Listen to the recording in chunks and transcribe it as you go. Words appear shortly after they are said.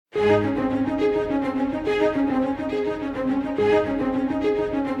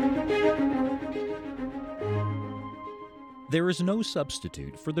There is no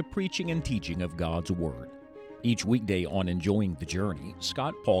substitute for the preaching and teaching of God's Word. Each weekday on Enjoying the Journey,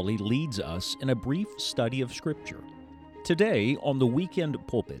 Scott Pauley leads us in a brief study of Scripture. Today, on the Weekend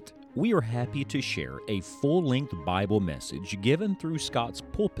Pulpit, we are happy to share a full-length Bible message given through Scott's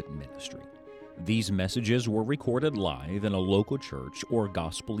pulpit ministry. These messages were recorded live in a local church or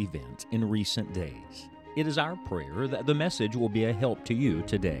gospel event in recent days. It is our prayer that the message will be a help to you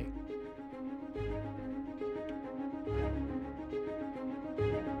today.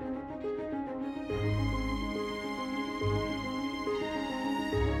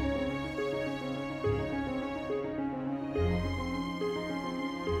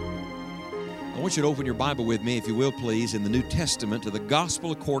 I want you to open your Bible with me, if you will, please, in the New Testament to the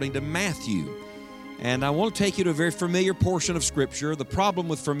Gospel according to Matthew. And I want to take you to a very familiar portion of Scripture. The problem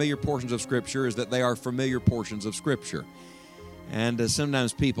with familiar portions of Scripture is that they are familiar portions of Scripture. And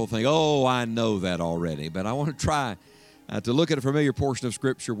sometimes people think, oh, I know that already. But I want to try to look at a familiar portion of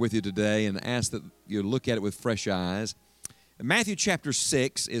Scripture with you today and ask that you look at it with fresh eyes. Matthew chapter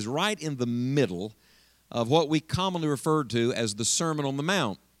 6 is right in the middle of what we commonly refer to as the Sermon on the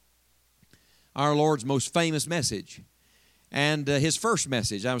Mount, our Lord's most famous message. And his first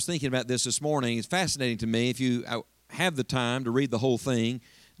message, I was thinking about this morning, it's fascinating to me. If you have the time to read the whole thing,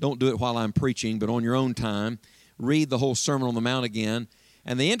 don't do it while I'm preaching, but on your own time, read the whole Sermon on the Mount again.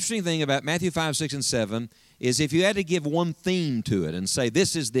 And the interesting thing about Matthew 5, 6, and 7 is if you had to give one theme to it and say,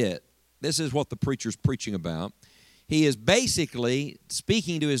 this is it, this is what the preacher's preaching about, he is basically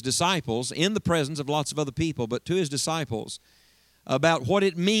speaking to his disciples in the presence of lots of other people, but to his disciples, about what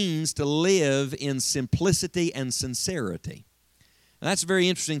it means to live in simplicity and sincerity. And that's a very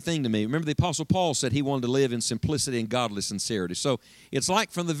interesting thing to me. Remember, the Apostle Paul said he wanted to live in simplicity and godly sincerity. So it's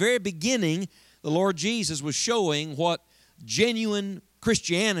like from the very beginning, the Lord Jesus was showing what genuine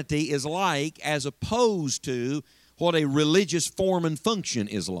Christianity is like as opposed to what a religious form and function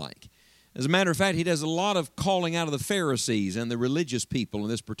is like. As a matter of fact, he does a lot of calling out of the Pharisees and the religious people in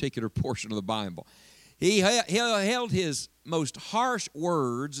this particular portion of the Bible. He held his most harsh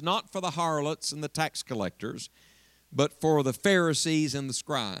words, not for the harlots and the tax collectors, but for the Pharisees and the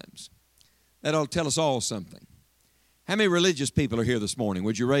scribes. That ought to tell us all something. How many religious people are here this morning?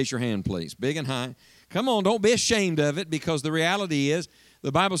 Would you raise your hand, please? Big and high. Come on, don't be ashamed of it, because the reality is,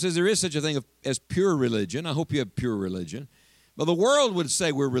 the Bible says there is such a thing as pure religion. I hope you have pure religion. But the world would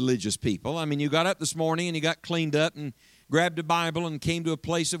say we're religious people. I mean, you got up this morning and you got cleaned up and grabbed a Bible and came to a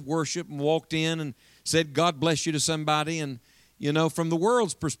place of worship and walked in and said, God bless you to somebody. And, you know, from the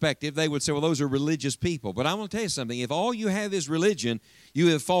world's perspective, they would say, well, those are religious people. But I want to tell you something. If all you have is religion, you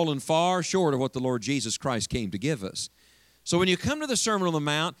have fallen far short of what the Lord Jesus Christ came to give us. So when you come to the Sermon on the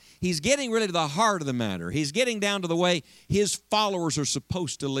Mount, he's getting really to the heart of the matter. He's getting down to the way his followers are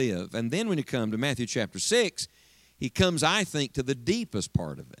supposed to live. And then when you come to Matthew chapter 6, he comes, I think, to the deepest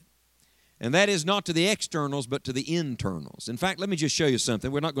part of it. And that is not to the externals, but to the internals. In fact, let me just show you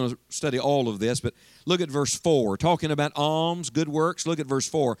something. We're not going to study all of this, but look at verse 4. Talking about alms, good works, look at verse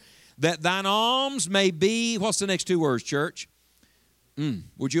 4. That thine alms may be, what's the next two words, church?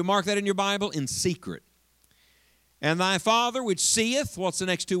 Would you mark that in your Bible? In secret. And thy Father which seeth, what's the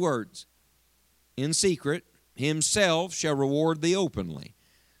next two words? In secret, himself shall reward thee openly.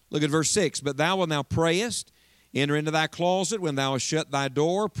 Look at verse 6. But thou, when thou prayest, enter into thy closet, when thou hast shut thy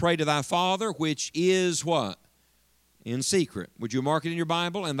door, pray to thy Father, which is what? In secret. Would you mark it in your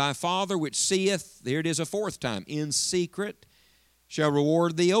Bible? And thy Father which seeth, there it is a fourth time, in secret shall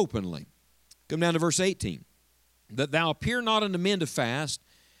reward thee openly. Come down to verse 18. That thou appear not unto men to fast,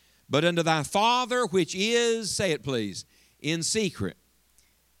 but unto thy Father which is, say it please, in secret.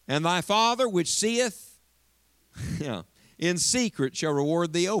 And thy Father which seeth, in secret shall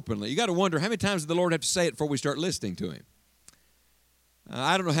reward thee openly. You got to wonder, how many times did the Lord have to say it before we start listening to him?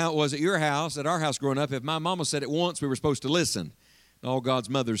 I don't know how it was at your house, at our house growing up. If my mama said it once, we were supposed to listen. All God's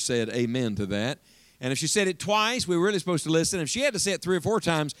mothers said amen to that. And if she said it twice, we were really supposed to listen. If she had to say it 3 or 4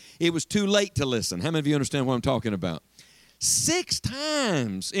 times, it was too late to listen. How many of you understand what I'm talking about? 6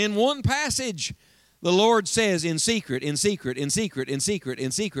 times in one passage, the Lord says in secret, in secret, in secret, in secret,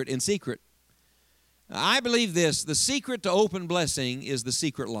 in secret, in secret. I believe this, the secret to open blessing is the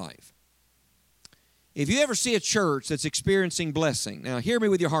secret life. If you ever see a church that's experiencing blessing, now hear me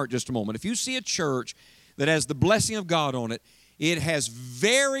with your heart just a moment. If you see a church that has the blessing of God on it, it has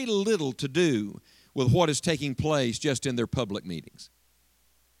very little to do with what is taking place just in their public meetings.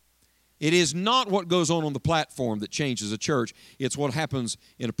 It is not what goes on the platform that changes a church. It's what happens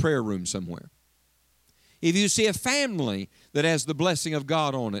in a prayer room somewhere. if you see a family that has the blessing of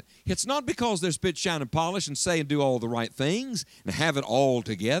God on it, it's not because they're spit, shine, and polish and say and do all the right things and have it all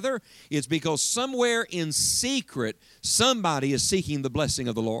together. It's because somewhere in secret, somebody is seeking the blessing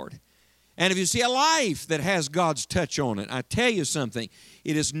of the Lord. And if you see a life that has God's touch on it, I tell you something,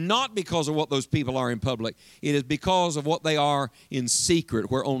 it is not because of what those people are in public. It is because of what they are in secret,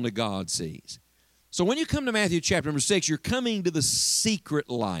 where only God sees. So when you come to Matthew chapter number 6, you're coming to the secret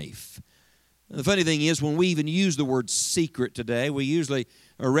life. The funny thing is, when we even use the word secret today, we usually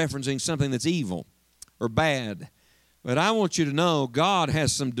are referencing something that's evil or bad. But I want you to know God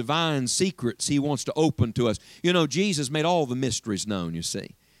has some divine secrets He wants to open to us. You know, Jesus made all the mysteries known, you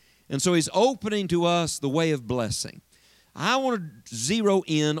see. And so He's opening to us the way of blessing. I want to zero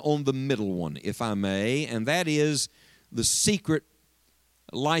in on the middle one, if I may, and that is the secret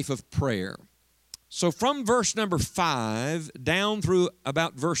life of prayer. So from verse number 5 down through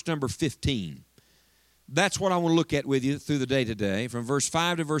about verse number 15, that's what I want to look at with you through the day today, from verse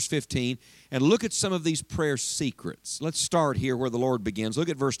 5 to verse 15, and look at some of these prayer secrets. Let's start here where the Lord begins. Look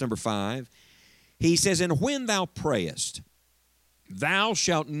at verse number 5. He says, "And when thou prayest, thou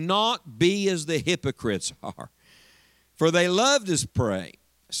shalt not be as the hypocrites are, for they love to pray,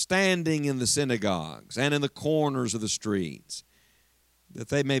 standing in the synagogues and in the corners of the streets, that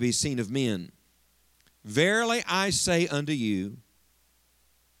they may be seen of men. Verily I say unto you,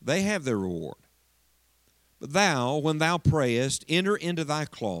 they have their reward. But thou, when thou prayest, enter into thy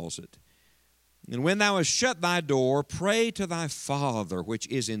closet, and when thou hast shut thy door, pray to thy Father which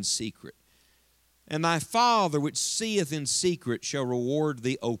is in secret. And thy Father which seeth in secret shall reward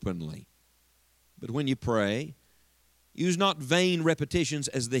thee openly. But when you pray, use not vain repetitions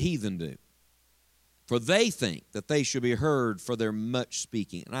as the heathen do, for they think that they shall be heard for their much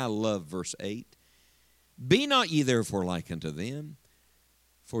speaking." And I love verse 8. "Be not ye therefore like unto them,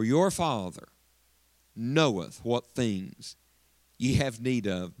 for your Father knoweth what things ye have need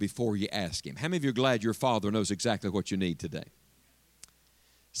of before ye ask Him." How many of you are glad your Father knows exactly what you need today?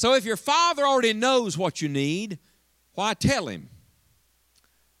 So if your Father already knows what you need, why tell Him?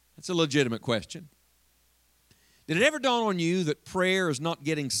 That's a legitimate question. Did it ever dawn on you that prayer is not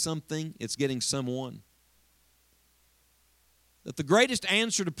getting something, it's getting someone? That the greatest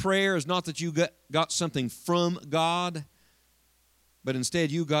answer to prayer is not that you got something from God, but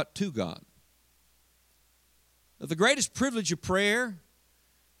instead you got to God. That the greatest privilege of prayer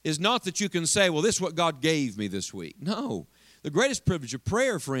is not that you can say, well, this is what God gave me this week. No. The greatest privilege of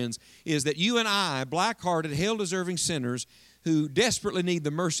prayer, friends, is that you and I, black-hearted, hell-deserving sinners who desperately need the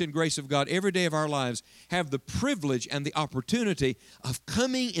mercy and grace of God every day of our lives, have the privilege and the opportunity of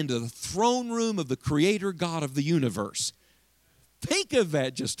coming into the throne room of the Creator God of the universe. Think of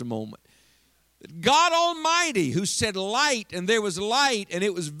that just a moment. God Almighty, who said light, and there was light, and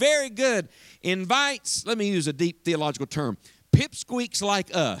it was very good, invites, let me use a deep theological term, pipsqueaks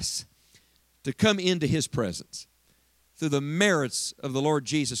like us to come into His presence through the merits of the Lord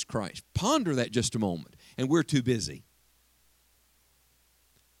Jesus Christ. Ponder that just a moment. And we're too busy.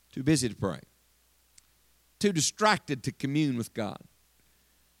 Too busy to pray. Too distracted to commune with God.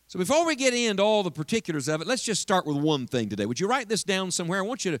 So before we get into all the particulars of it, let's just start with one thing today. Would you write this down somewhere? I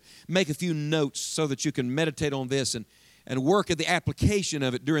want you to make a few notes so that you can meditate on this and work at the application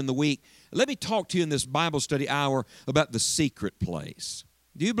of it during the week. Let me talk to you in this Bible study hour about the secret place.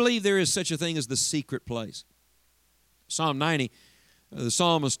 Do you believe there is such a thing as the secret place? Psalm 90, the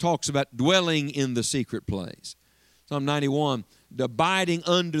psalmist talks about dwelling in the secret place. Psalm 91, abiding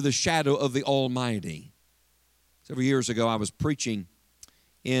under the shadow of the Almighty. Several years ago, I was preaching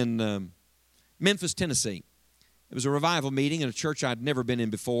in Memphis, Tennessee. It was a revival meeting in a church I'd never been in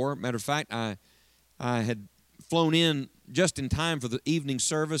before. Matter of fact, I had flown in just in time for the evening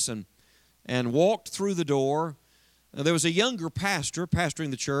service and walked through the door. There was a younger pastor pastoring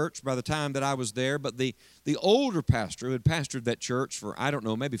the church by the time that I was there, but the older pastor who had pastored that church for, I don't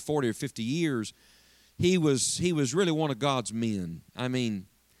know, maybe 40 or 50 years, he was really one of God's men. I mean,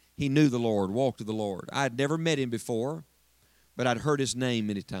 he knew the Lord, walked with the Lord. I had never met him before, but I'd heard his name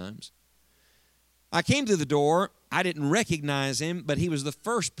many times. I came to the door. I didn't recognize him, but he was the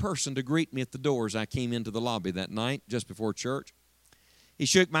first person to greet me at the door as I came into the lobby that night, just before church. He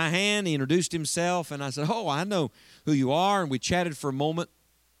shook my hand, he introduced himself, and I said, "Oh, I know who you are," and we chatted for a moment.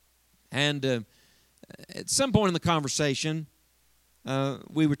 And at some point in the conversation,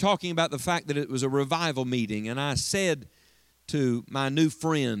 we were talking about the fact that it was a revival meeting, and I said to my new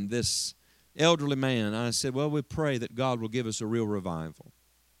friend, this elderly man, I said, "Well, we pray that God will give us a real revival."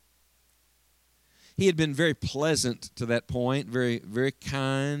 He had been very pleasant to that point, very, very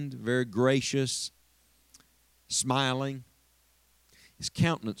kind, very gracious, smiling. His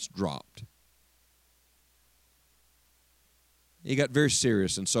countenance dropped. He got very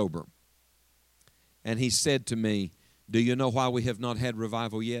serious and sober. And he said to me, "Do you know why we have not had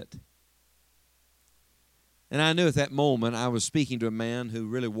revival yet?" And I knew at that moment I was speaking to a man who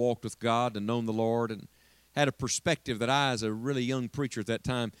really walked with God and known the Lord and had a perspective that I, as a really young preacher at that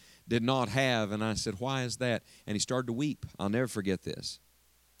time, did not have. And I said, "Why is that?" And he started to weep. I'll never forget this.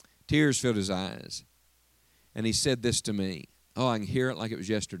 Tears filled his eyes. And he said this to me. Oh, I can hear it like it was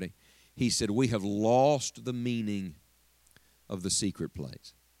yesterday. He said, "We have lost the meaning of the secret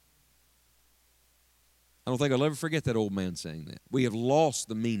place." I don't think I'll ever forget that old man saying that. We have lost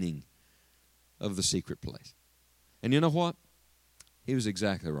the meaning of the secret place. And you know what? He was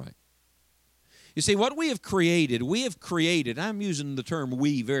exactly right. You see, what we have created, I'm using the term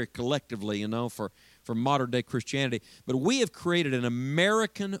we very collectively, for modern day Christianity, but we have created an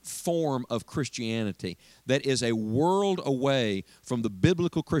American form of Christianity that is a world away from the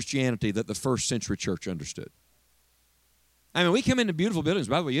biblical Christianity that the first century church understood. I mean, we come into beautiful buildings.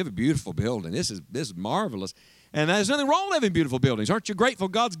 By the way, you have a beautiful building. This is marvelous. And there's nothing wrong with having beautiful buildings. Aren't you grateful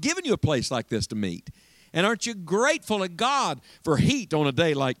God's given you a place like this to meet? And aren't you grateful to God for heat on a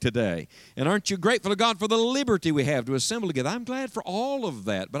day like today? And aren't you grateful to God for the liberty we have to assemble together? I'm glad for all of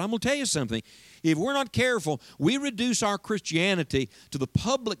that. But I'm going to tell you something. If we're not careful, we reduce our Christianity to the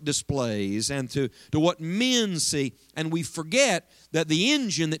public displays and to what men see, and we forget that the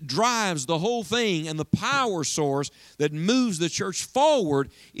engine that drives the whole thing and the power source that moves the church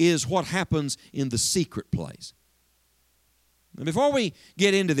forward is what happens in the secret place. And before we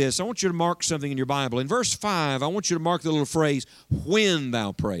get into this, I want you to mark something in your Bible. In verse 5, I want you to mark the little phrase, "when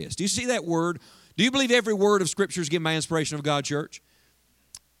thou prayest." Do you see that word? Do you believe every word of Scripture is given by inspiration of God, church?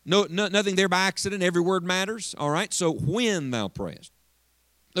 No, nothing there by accident. Every word matters. All right, so when thou prayest.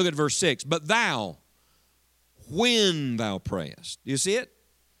 Look at verse 6. "But thou, when thou prayest." Do you see it?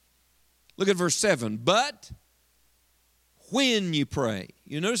 Look at verse 7. "But when you pray."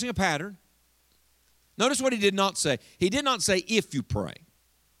 You're noticing a pattern. Notice what he did not say. He did not say if you pray.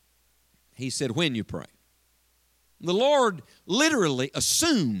 He said when you pray. The Lord literally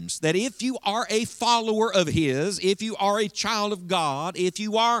assumes that if you are a follower of His, if you are a child of God, if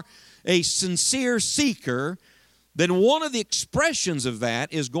you are a sincere seeker, then one of the expressions of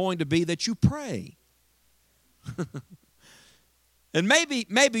that is going to be that you pray. And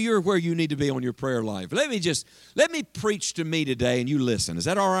maybe you're where you need to be on your prayer life. Let me preach to me today and you listen. Is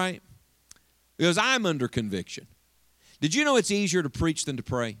that all right? Because I'm under conviction. Did you know it's easier to preach than to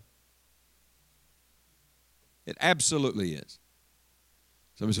pray? It absolutely is.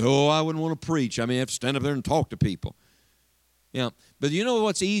 Somebody says, "Oh, I wouldn't want to preach. I have to stand up there and talk to people." Yeah, but you know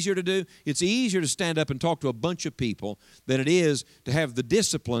what's easier to do? It's easier to stand up and talk to a bunch of people than it is to have the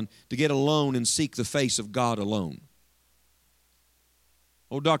discipline to get alone and seek the face of God alone.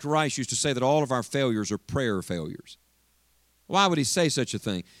 Old Dr. Rice used to say that all of our failures are prayer failures. Why would he say such a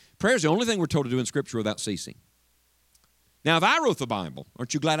thing? Prayer is the only thing we're told to do in Scripture without ceasing. Now, if I wrote the Bible,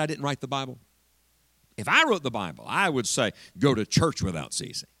 aren't you glad I didn't write the Bible? If I wrote the Bible, I would say, go to church without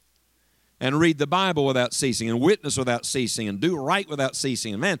ceasing, and read the Bible without ceasing, and witness without ceasing, and do right without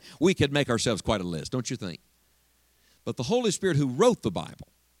ceasing. And man, we could make ourselves quite a list, don't you think? But the Holy Spirit who wrote the Bible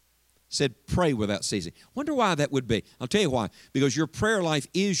said, pray without ceasing. Wonder why that would be. I'll tell you why. Because your prayer life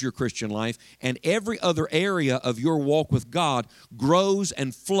is your Christian life, and every other area of your walk with God grows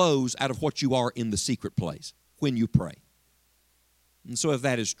and flows out of what you are in the secret place when you pray. And so if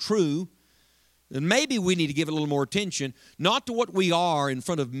that is true, then maybe we need to give a little more attention, not to what we are in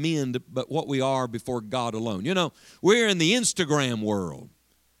front of men, but what we are before God alone. You know, we're in the Instagram world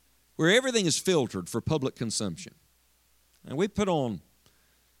where everything is filtered for public consumption. And we put on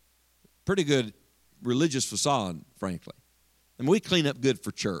pretty good religious facade, frankly. And we clean up good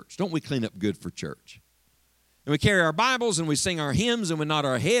for church. Don't we clean up good for church? And we carry our Bibles and we sing our hymns and we nod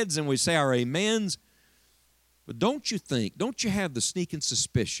our heads and we say our amens. But don't you have the sneaking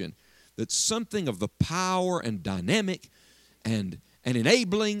suspicion that something of the power and dynamic and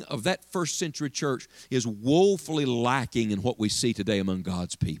enabling of that first century church is woefully lacking in what we see today among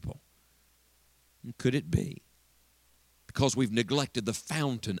God's people? And could it be because we've neglected the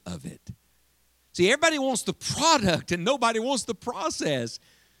fountain of it? See, everybody wants the product and nobody wants the process.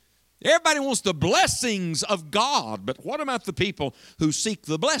 Everybody wants the blessings of God, but what about the people who seek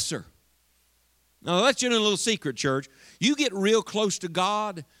the blesser? Now, I'll let you in a little secret, church. You get real close to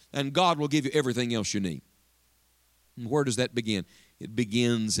God, and God will give you everything else you need. And where does that begin? It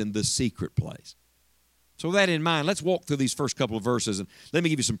begins in the secret place. So with that in mind, let's walk through these first couple of verses, and let me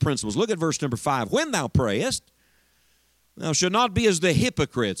give you some principles. Look at verse number 5. When thou prayest, thou shalt not be as the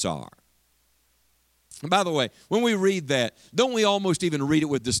hypocrites are. And by the way, when we read that, don't we almost even read it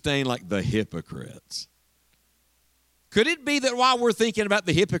with disdain like the hypocrites? Could it be that while we're thinking about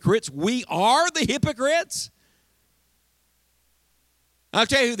the hypocrites, we are the hypocrites? I'll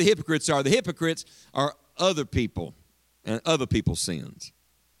tell you who the hypocrites are. The hypocrites are other people and other people's sins.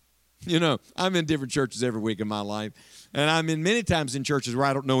 You know, I'm in different churches every week in my life, and I'm in many times in churches where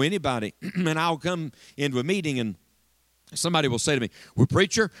I don't know anybody, and I'll come into a meeting and somebody will say to me, well,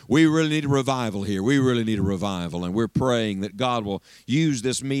 preacher, we really need a revival here. We really need a revival, and we're praying that God will use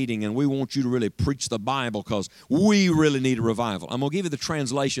this meeting, and we want you to really preach the Bible because we really need a revival. I'm going to give you the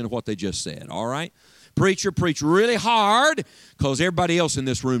translation of what they just said, all right? Preacher, preach really hard because everybody else in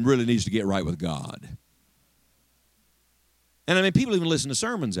this room really needs to get right with God. And I mean, people even listen to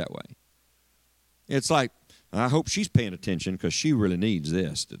sermons that way. It's like, I hope she's paying attention because she really needs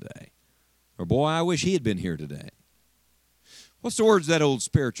this today. Or, boy, I wish he had been here today. What's the words of that old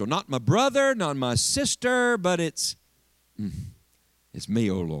spiritual? Not my brother, not my sister, but it's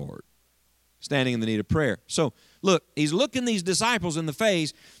me, O Lord, standing in the need of prayer. So, look, he's looking these disciples in the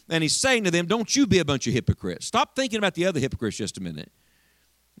face, and he's saying to them, don't you be a bunch of hypocrites. Stop thinking about the other hypocrites just a minute.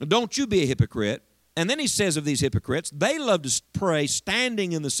 Don't you be a hypocrite. And then he says of these hypocrites, they love to pray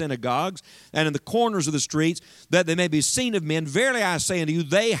standing in the synagogues and in the corners of the streets that they may be seen of men. Verily I say unto you,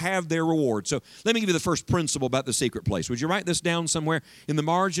 they have their reward. So let me give you the first principle about the secret place. Would you write this down somewhere in the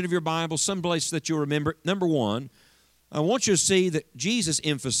margin of your Bible, someplace that you'll remember? Number one, I want you to see that Jesus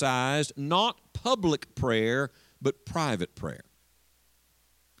emphasized not public prayer, but private prayer.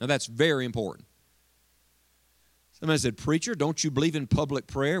 Now that's very important. Somebody said, preacher, don't you believe in public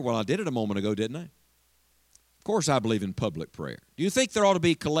prayer? Well, I did it a moment ago, didn't I? Of course I believe in public prayer. Do you think there ought to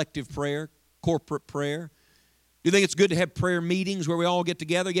be collective prayer, corporate prayer? Do you think it's good to have prayer meetings where we all get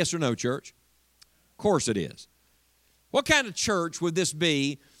together? Yes or no, church? Of course it is. What kind of church would this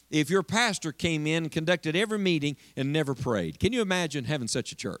be if your pastor came in and conducted every meeting and never prayed? Can you imagine having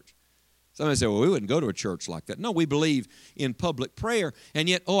such a church? Somebody say, well, we wouldn't go to a church like that. No, we believe in public prayer. And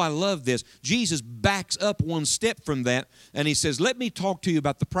yet, oh, I love this. Jesus backs up one step from that, and he says, let me talk to you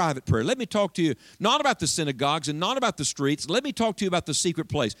about the private prayer. Let me talk to you not about the synagogues and not about the streets. Let me talk to you about the secret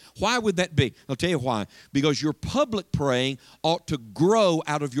place. Why would that be? I'll tell you why. Because your public praying ought to grow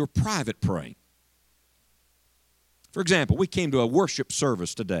out of your private praying. For example, we came to a worship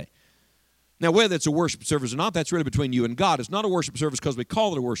service today. Now, whether it's a worship service or not, that's really between you and God. It's not a worship service because we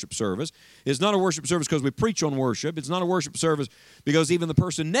call it a worship service. It's not a worship service because we preach on worship. It's not a worship service because even the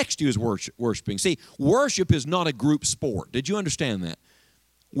person next to you is worshiping. See, worship is not a group sport. Did you understand that?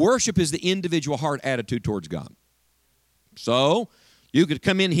 Worship is the individual heart attitude towards God. So, you could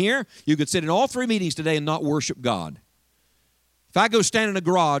come in here, you could sit in all three meetings today and not worship God. If I go stand in a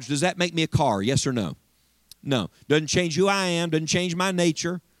garage, does that make me a car? Yes or no? No. Doesn't change who I am, doesn't change my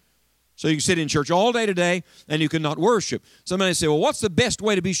nature. So you can sit in church all day today and you cannot worship. Somebody say, well, what's the best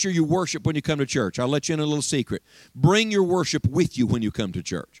way to be sure you worship when you come to church? I'll let you in a little secret. Bring your worship with you when you come to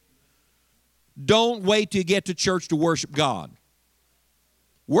church. Don't wait till you get to church to worship God.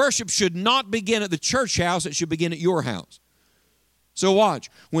 Worship should not begin at the church house. It should begin at your house. So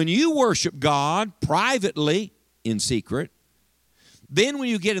watch. When you worship God privately in secret, then when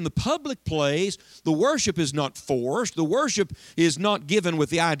you get in the public place, the worship is not forced. The worship is not given with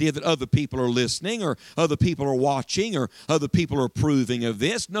the idea that other people are listening or other people are watching or other people are approving of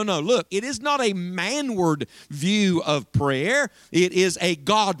this. No, look, it is not a manward view of prayer. It is a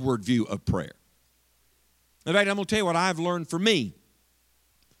Godward view of prayer. In fact, I'm going to tell you what I've learned for me.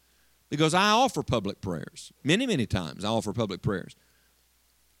 Because I offer public prayers. Many, many times I offer public prayers.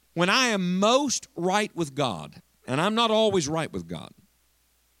 When I am most right with God, and I'm not always right with God.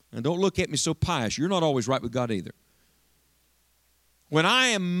 And don't look at me so pious. You're not always right with God either. When I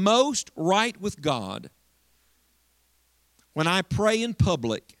am most right with God, when I pray in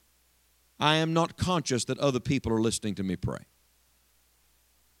public, I am not conscious that other people are listening to me pray.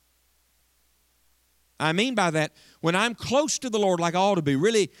 I mean by that, when I'm close to the Lord like I ought to be,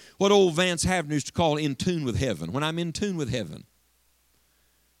 really what old Vance Havner used to call in tune with heaven. When I'm in tune with heaven,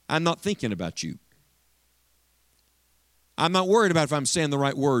 I'm not thinking about you. I'm not worried about if I'm saying the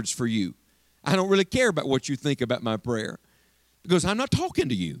right words for you. I don't really care about what you think about my prayer because I'm not talking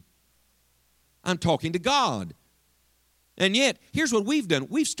to you. I'm talking to God. And yet, here's what we've done.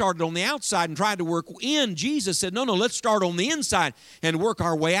 We've started on the outside and tried to work in. Jesus said, no, let's start on the inside and work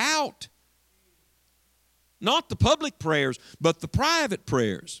our way out. Not the public prayers, but the private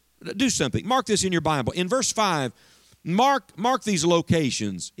prayers. Do something. Mark this in your Bible. In verse 5, mark these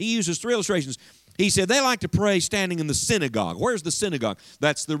locations. He uses three illustrations. He said they like to pray standing in the synagogue. Where's the synagogue?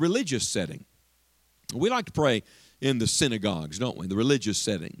 That's the religious setting. We like to pray in the synagogues, don't we? The religious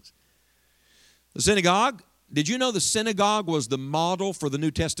settings. The synagogue, did you know the synagogue was the model for the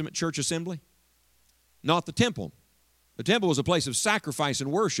New Testament church assembly? Not the temple. The temple was a place of sacrifice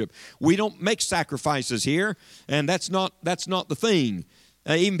and worship. We don't make sacrifices here, and that's not the thing.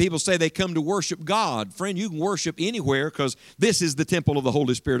 Even people say they come to worship God. Friend, you can worship anywhere because this is the temple of the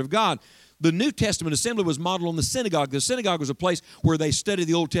Holy Spirit of God. The New Testament assembly was modeled on the synagogue. The synagogue was a place where they studied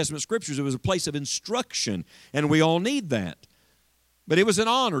the Old Testament scriptures. It was a place of instruction, and we all need that. But it was an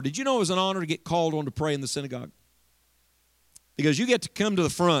honor. Did you know it was an honor to get called on to pray in the synagogue? Because you get to come to the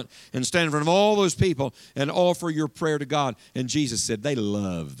front and stand in front of all those people and offer your prayer to God. And Jesus said they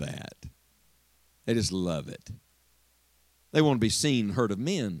love that. They just love it. They want to be seen and heard of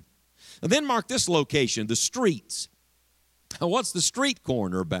men. And then mark this location, the streets. What's the street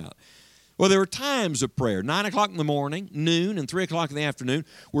corner about? Well, there were times of prayer. 9 o'clock in the morning, noon, and 3 o'clock in the afternoon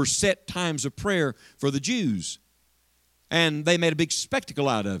were set times of prayer for the Jews. And they made a big spectacle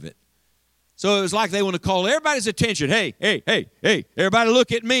out of it. So it was like they want to call everybody's attention. Hey, everybody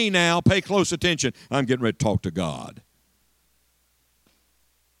look at me now. Pay close attention. I'm getting ready to talk to God.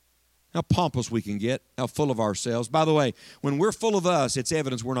 How pompous we can get, how full of ourselves. By the way, when we're full of us, it's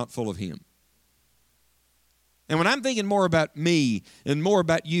evidence we're not full of Him. And when I'm thinking more about me and more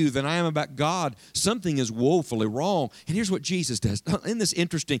about you than I am about God, something is woefully wrong. And here's what Jesus does. Isn't this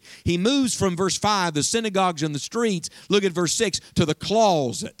interesting? He moves from verse 5, the synagogues and the streets, look at verse 6, to the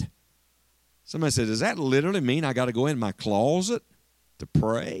closet. Somebody said, does that literally mean I got to go in my closet to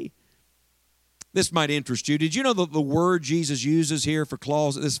pray? This might interest you. Did you know that the word Jesus uses here for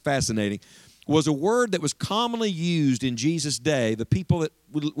closet, this is fascinating, was a word that was commonly used in Jesus' day. The people that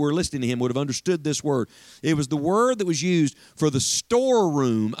were listening to Him would have understood this word. It was the word that was used for the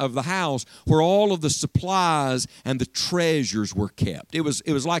storeroom of the house where all of the supplies and the treasures were kept. It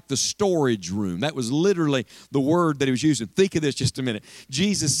was like the storage room. That was literally the word that He was using. Think of this just a minute.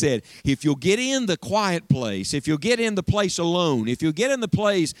 Jesus said, if you'll get in the quiet place, if you'll get in the place alone, if you'll get in the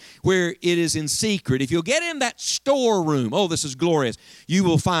place where it is in secret, if you'll get in that storeroom, oh, this is glorious, you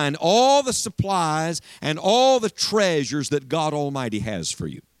will find all the supplies and all the treasures that God Almighty has for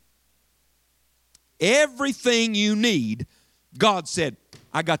you. Everything you need, God said,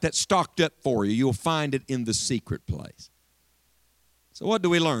 I got that stocked up for you. You'll find it in the secret place. So what do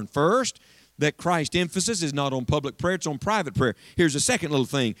we learn? First, that Christ's emphasis is not on public prayer, it's on private prayer. Here's a second little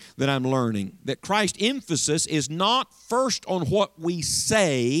thing that I'm learning, that Christ's emphasis is not first on what we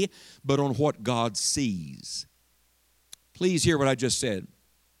say, but on what God sees. Please hear what I just said.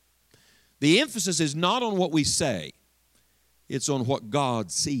 The emphasis is not on what we say, it's on what God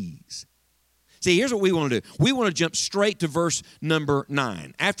sees. See, here's what we want to do. We want to jump straight to verse number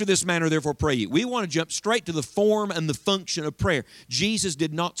 9. After this manner, therefore, pray ye. We want to jump straight to the form and the function of prayer. Jesus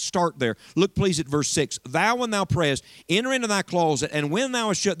did not start there. Look, please, at verse 6. Thou, when thou prayest, enter into thy closet, and when thou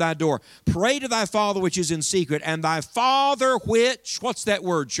hast shut thy door, pray to thy Father which is in secret, and thy Father which, what's that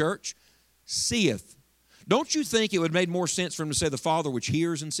word, church? Seeth. Don't you think it would have made more sense for him to say the Father which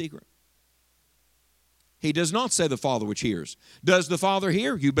hears in secret? He does not say the Father which hears. Does the Father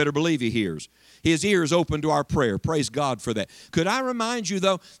hear? You better believe He hears. His ear is open to our prayer. Praise God for that. Could I remind you,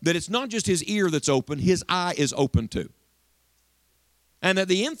 though, that it's not just His ear that's open, His eye is open too. And that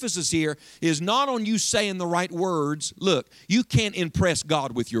the emphasis here is not on you saying the right words. Look, you can't impress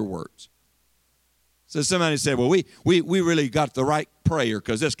God with your words. So somebody said, well, we really got the right prayer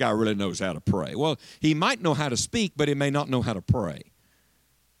because this guy really knows how to pray. Well, he might know how to speak, but he may not know how to pray.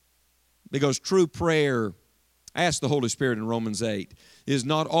 Because true prayer, ask the Holy Spirit in Romans 8, is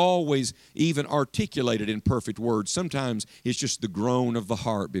not always even articulated in perfect words. Sometimes it's just the groan of the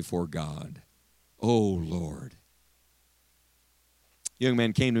heart before God. Oh, Lord. A young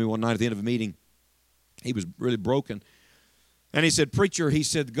man came to me one night at the end of a meeting. He was really broken. And he said, preacher, he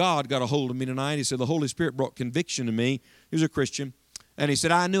said, God got a hold of me tonight. He said, the Holy Spirit brought conviction to me. He was a Christian. And he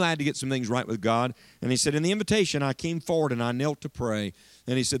said, I knew I had to get some things right with God. And he said, in the invitation, I came forward and I knelt to pray.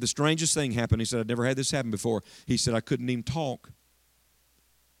 And he said, the strangest thing happened. He said, I'd never had this happen before. He said, I couldn't even talk.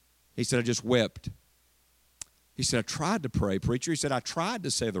 He said, I just wept. He said, I tried to pray, preacher. He said, I tried to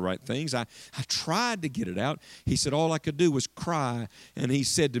say the right things. I tried to get it out. He said, all I could do was cry. And he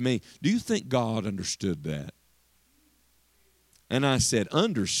said to me, do you think God understood that? And I said,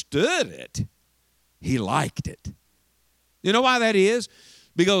 understood it? He liked it. You know why that is?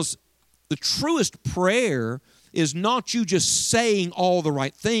 Because the truest prayer is not you just saying all the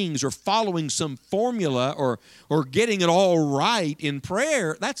right things or following some formula or getting it all right in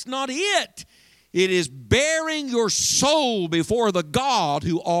prayer. That's not it. It is bearing your soul before the God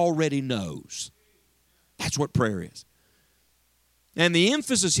who already knows. That's what prayer is. And the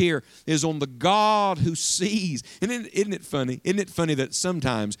emphasis here is on the God who sees. And isn't it funny? Isn't it funny that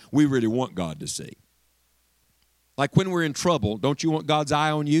sometimes we really want God to see? Like when we're in trouble, don't you want God's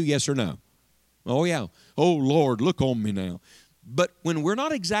eye on you? Yes or no? Oh, yeah. Oh, Lord, look on me now. But when we're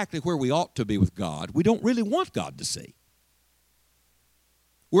not exactly where we ought to be with God, we don't really want God to see.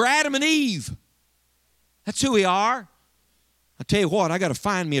 We're Adam and Eve. That's who we are. I tell you what, I got to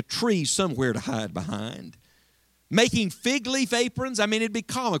find me a tree somewhere to hide behind. Making fig leaf aprons, I mean, it'd be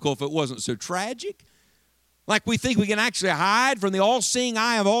comical if it wasn't so tragic. Like we think we can actually hide from the all-seeing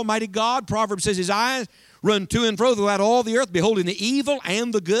eye of Almighty God. Proverbs says his eyes run to and fro throughout all the earth, beholding the evil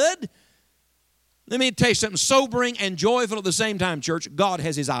and the good. Let me tell you something sobering and joyful at the same time, church. God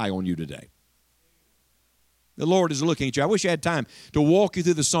has his eye on you today. The Lord is looking at you. I wish I had time to walk you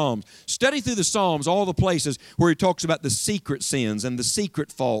through the Psalms. Study through the Psalms, all the places where he talks about the secret sins and the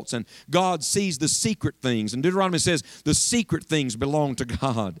secret faults, and God sees the secret things. And Deuteronomy says the secret things belong to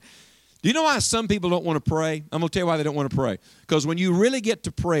God. Do you know why some people don't want to pray? I'm going to tell you why they don't want to pray. Because when you really get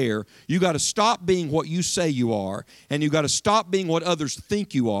to prayer, you got to stop being what you say you are, and you got to stop being what others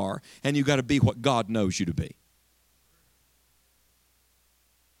think you are, and you got to be what God knows you to be.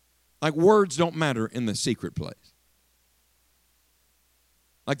 Like words don't matter in the secret place.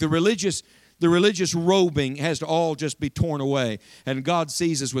 Like the religious robing has to all just be torn away. And God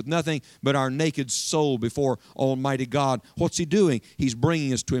sees us with nothing but our naked soul before Almighty God. What's he doing? He's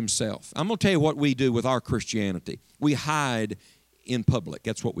bringing us to himself. I'm going to tell you what we do with our Christianity. We hide in public.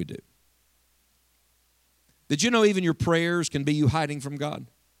 That's what we do. Did you know even your prayers can be you hiding from God?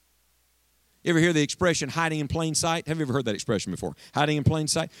 You ever hear the expression hiding in plain sight? Have you ever heard that expression before? Hiding in plain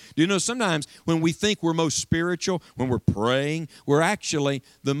sight? Do you know sometimes when we think we're most spiritual, when we're praying, we're actually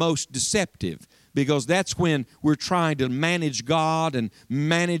the most deceptive, because that's when we're trying to manage God and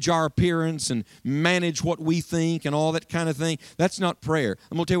manage our appearance and manage what we think and all that kind of thing. That's not prayer.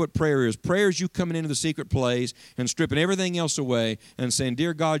 I'm going to tell you what prayer is. Prayer is you coming into the secret place and stripping everything else away and saying,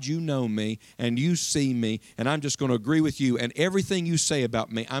 Dear God, you know me and you see me, and I'm just going to agree with you, and everything you say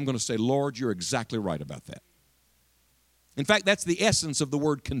about me, I'm going to say, Lord, you're exactly right about that. In fact, that's the essence of the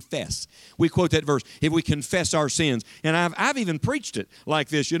word confess. We quote that verse, if we confess our sins. And I've even preached it like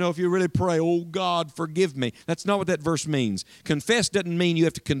this. You know, if you really pray, oh, God, forgive me. That's not what that verse means. Confess doesn't mean you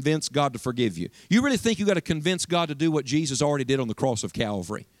have to convince God to forgive you. You really think you got to convince God to do what Jesus already did on the cross of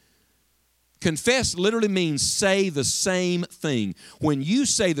Calvary? Confess literally means say the same thing. When you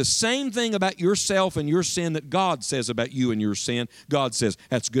say the same thing about yourself and your sin that God says about you and your sin, God says,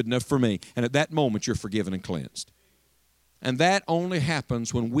 that's good enough for me. And at that moment, you're forgiven and cleansed. And that only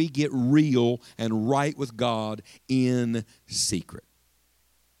happens when we get real and right with God in secret.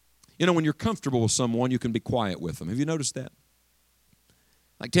 You know, when you're comfortable with someone, you can be quiet with them. Have you noticed that?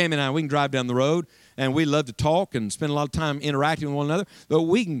 Like Tammy and I, we can drive down the road, and we love to talk and spend a lot of time interacting with one another. But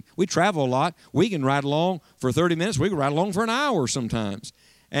we travel a lot. We can ride along for 30 minutes. We can ride along for an hour sometimes.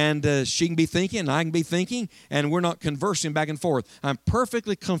 And she can be thinking, and I can be thinking, and we're not conversing back and forth. I'm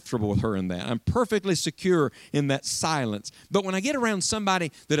perfectly comfortable with her in that. I'm perfectly secure in that silence. But when I get around somebody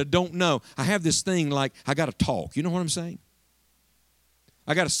that I don't know, I have this thing like, I got to talk. You know what I'm saying?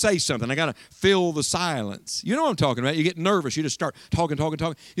 I got to say something. I got to fill the silence. You know what I'm talking about. You get nervous. You just start talking. You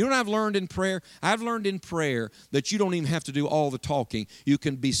know what I've learned in prayer? I've learned in prayer that you don't even have to do all the talking. You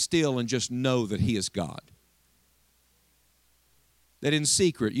can be still and just know that He is God. That in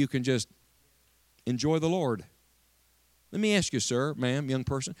secret you can just enjoy the Lord. Let me ask you, sir, ma'am, young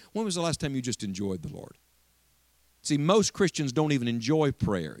person, when was the last time you just enjoyed the Lord? See, most Christians don't even enjoy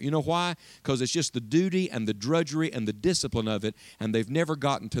prayer. You know why? Because it's just the duty and the drudgery and the discipline of it, and they've never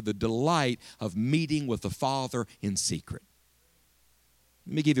gotten to the delight of meeting with the Father in secret.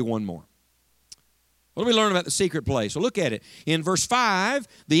 Let me give you one more. What do we learn about the secret place? Well, look at it. In verse 5,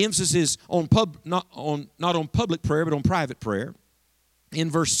 the emphasis is on not on public prayer, but on private prayer. In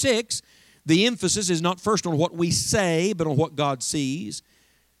verse 6, the emphasis is not first on what we say, but on what God sees.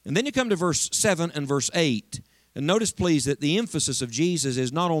 And then you come to verse 7 and verse 8. And notice, please, that the emphasis of Jesus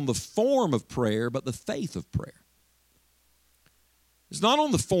is not on the form of prayer, but the faith of prayer. It's not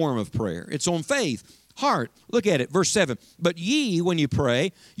on the form of prayer. It's on faith. Heart. Look at it. Verse 7. But ye, when you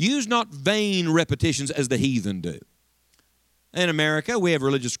pray, use not vain repetitions as the heathen do. In America, we have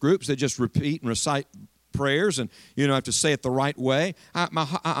religious groups that just repeat and recite prayers, and have to say it the right way. My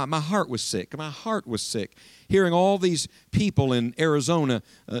heart was sick. My heart was sick. Hearing all these people in Arizona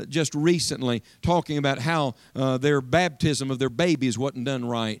just recently talking about how their baptism of their babies wasn't done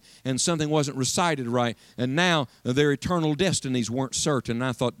right, and something wasn't recited right, and now their eternal destinies weren't certain. And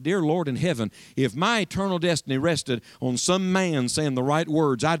I thought, dear Lord in heaven, if my eternal destiny rested on some man saying the right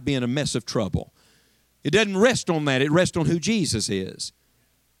words, I'd be in a mess of trouble. It doesn't rest on that. It rests on who Jesus is.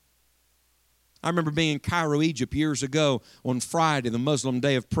 I remember being in Cairo, Egypt years ago on Friday, the Muslim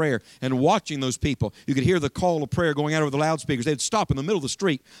day of prayer, and watching those people. You could hear the call of prayer going out over the loudspeakers. They'd stop in the middle of the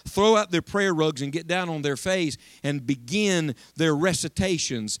street, throw out their prayer rugs, and get down on their face and begin their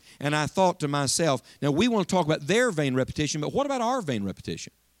recitations. And I thought to myself, now we want to talk about their vain repetition, but what about our vain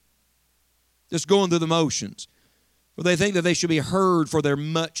repetition? Just going through the motions. Well, they think that they should be heard for their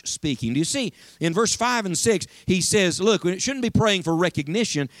much speaking. Do you see, in verse 5 and 6, he says, look, we shouldn't be praying for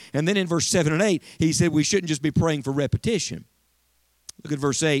recognition. And then in verse 7 and 8, he said we shouldn't just be praying for repetition. Look at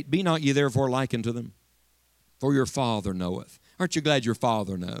verse 8. Be not ye therefore like unto them, for your Father knoweth. Aren't you glad your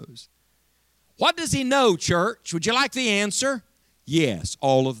Father knows? What does he know, church? Would you like the answer? Yes,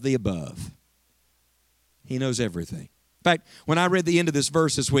 all of the above. He knows everything. In fact, when I read the end of this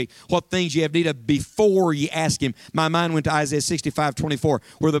verse this week, what things you have need of before you ask him, my mind went to Isaiah 65:24,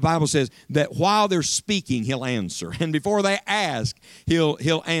 where the Bible says that while they're speaking, he'll answer. And before they ask, he'll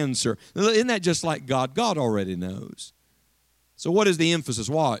answer. Isn't that just like God? God already knows. So what is the emphasis?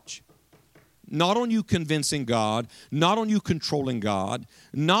 Watch. Not on you convincing God, not on you controlling God,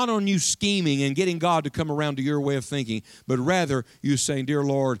 not on you scheming and getting God to come around to your way of thinking, but rather you saying, dear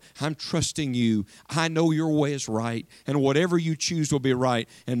Lord, I'm trusting you. I know your way is right, and whatever you choose will be right,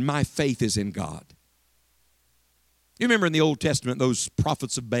 and my faith is in God. You remember in the Old Testament, those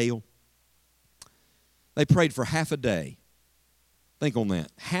prophets of Baal? They prayed for half a day. Think on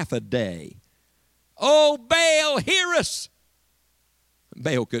that. Half a day. Oh, Baal, hear us.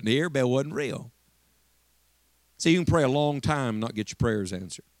 Baal couldn't hear. Baal wasn't real. See, you can pray a long time and not get your prayers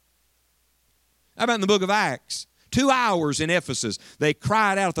answered. How about in the book of Acts? 2 hours in Ephesus, they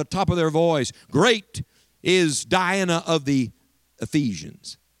cried out at the top of their voice, great is Diana of the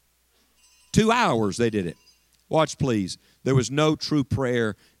Ephesians. 2 hours they did it. Watch, please. There was no true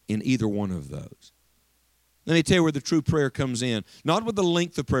prayer in either one of those. Let me tell you where the true prayer comes in. Not with the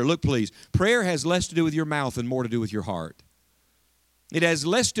length of prayer. Look, please. Prayer has less to do with your mouth and more to do with your heart. It has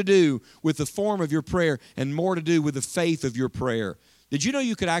less to do with the form of your prayer and more to do with the faith of your prayer. Did you know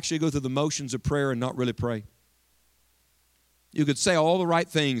you could actually go through the motions of prayer and not really pray? You could say all the right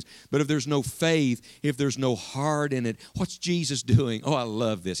things, but if there's no faith, if there's no heart in it, what's Jesus doing? Oh, I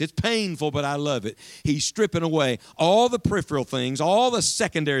love this. It's painful, but I love it. He's stripping away all the peripheral things, all the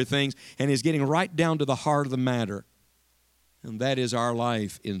secondary things, and he's getting right down to the heart of the matter. And that is our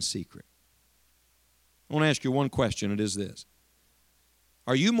life in secret. I want to ask you one question. It is this.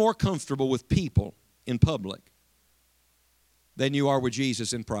 Are you more comfortable with people in public than you are with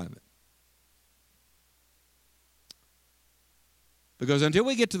Jesus in private? Because until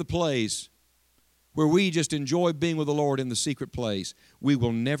we get to the place where we just enjoy being with the Lord in the secret place, we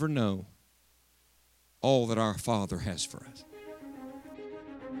will never know all that our Father has for us.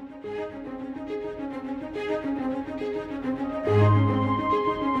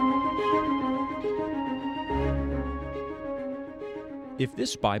 If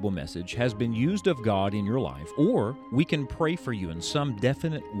this Bible message has been used of God in your life, or we can pray for you in some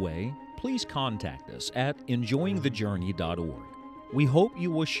definite way, please contact us at enjoyingthejourney.org. We hope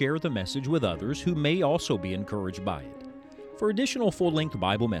you will share the message with others who may also be encouraged by it. For additional full-length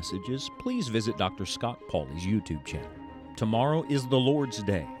Bible messages, please visit Dr. Scott Pauley's YouTube channel. Tomorrow is the Lord's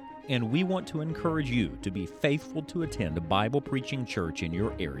Day, and we want to encourage you to be faithful to attend a Bible preaching church in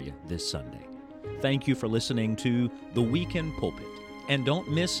your area this Sunday. Thank you for listening to The Weekend Pulpit. And don't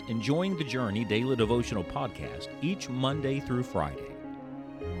miss Enjoying the Journey Daily Devotional Podcast each Monday through Friday.